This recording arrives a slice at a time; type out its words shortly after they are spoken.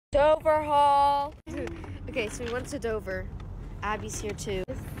Dover haul. Okay, so we went to Dover. Abby's here too.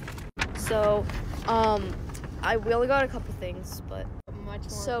 So, we only got a couple things, but much more.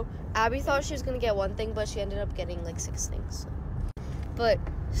 So Abby thought she was gonna get one thing, but she ended up getting like 6 things.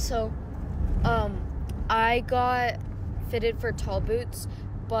 I got fitted for tall boots,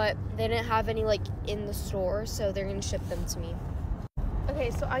 but they didn't have any like in the store, so they're gonna ship them to me.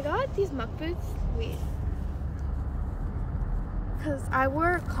 Okay, so I got these muck boots. Wait. Because I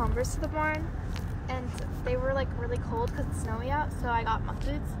wore Converse to the barn, and they were like really cold because it's snowy out, so I got muck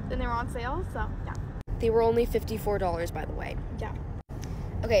boots, and they were on sale, so yeah. They were only $54, by the way. Yeah.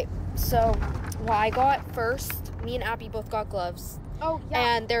 Okay, so what I got first, me and Abby both got gloves. Oh,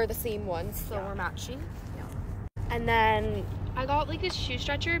 yeah. And they're the same ones, so Yeah. we're matching. Yeah. And then I got like this shoe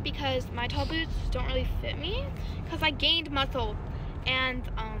stretcher because my tall boots don't really fit me because I gained muscle, and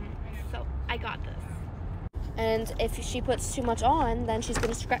so I got this. And if she puts too much on, then she's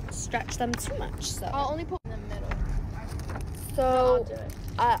gonna stretch them too much. So I'll only put in the middle. So I'll do it.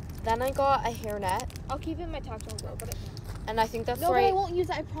 Then I got a hairnet, I'll keep it in my tactile glove, but and I think that's no, right. but I won't use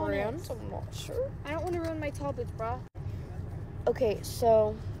it. I promise. I'm not sure. I don't want to ruin my tall boots, bro. Okay,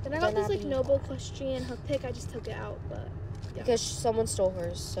 so Then I got this like Abby- Noble equestrian hook pick. I just took it out, but yeah. Because someone stole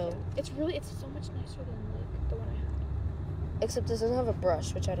hers, so It's so much nicer than like the one I had. except it doesn't have a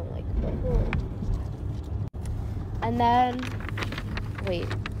brush, which I don't like. But. And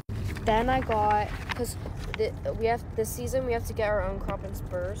then I got, because this season we have to get our own crop and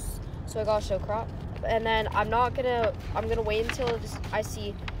spurs, so I got a show crop. And then I'm gonna wait until I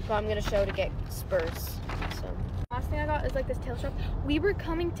see who I'm gonna show to get spurs. So Last thing I got is like this tail strap. We were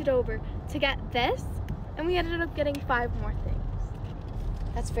coming to Dover to get this, and we ended up getting 5 more things.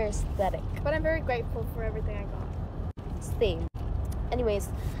 that's very aesthetic. But I'm very grateful for everything I got. Same. Anyways,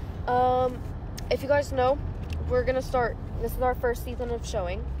 if you guys know, we're gonna start. This is our first season of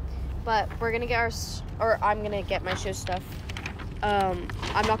showing, but we're gonna get I'm gonna get my show stuff. I'm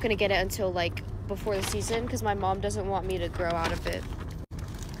not gonna get it until like before the season because my mom doesn't want me to grow out of it.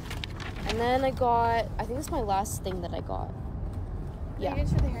 And then I think this is my last thing that I got. Yeah. You didn't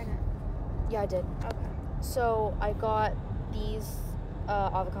show the hairnet. Yeah, I did. Okay. So I got these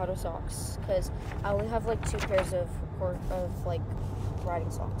avocado socks because I only have like 2 pairs of like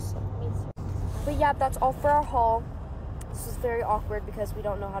riding socks. So. Me too. But yeah, that's all for our haul. This is very awkward because we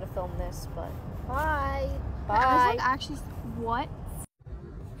don't know how to film this, but Bye. bye. Actually, what?